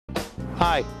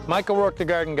Hi, Michael Rourke, the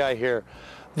garden guy here.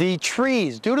 The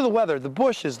trees, due to the weather, the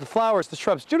bushes, the flowers, the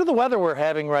shrubs, due to the weather we're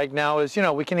having right now is,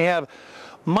 we can have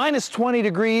minus 20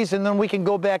 degrees and then we can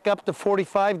go back up to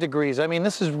 45 degrees. I mean,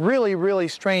 this is really, really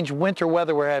strange winter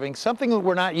weather we're having, something that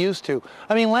we're not used to.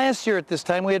 I mean, last year at this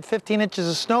time we had 15 inches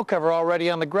of snow cover already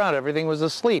on the ground. Everything was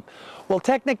asleep. Well,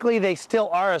 technically they still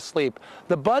are asleep.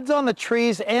 The buds on the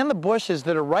trees and the bushes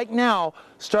that are right now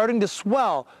starting to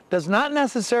swell does not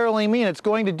necessarily mean it's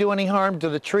going to do any harm to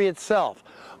the tree itself.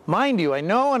 Mind you, I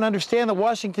know and understand that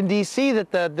Washington, D.C.,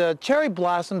 that the cherry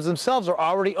blossoms themselves are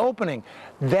already opening.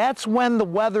 That's when the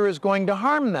weather is going to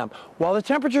harm them. While the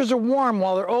temperatures are warm,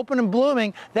 while they're open and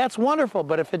blooming, that's wonderful.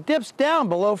 But if it dips down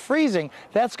below freezing,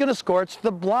 that's going to scorch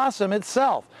the blossom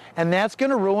itself. And that's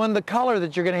going to ruin the color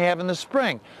that you're going to have in the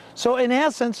spring. So in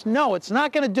essence, no, it's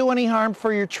not going to do any harm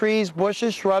for your trees,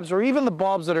 bushes, shrubs, or even the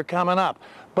bulbs that are coming up.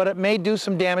 But it may do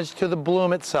some damage to the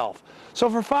bloom itself. So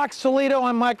for Fox Toledo,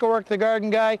 I'm Michael Rourke, the garden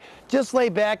guy. Just lay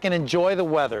back and enjoy the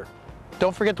weather.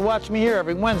 Don't forget to watch me here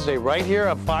every Wednesday right here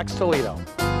on Fox Toledo.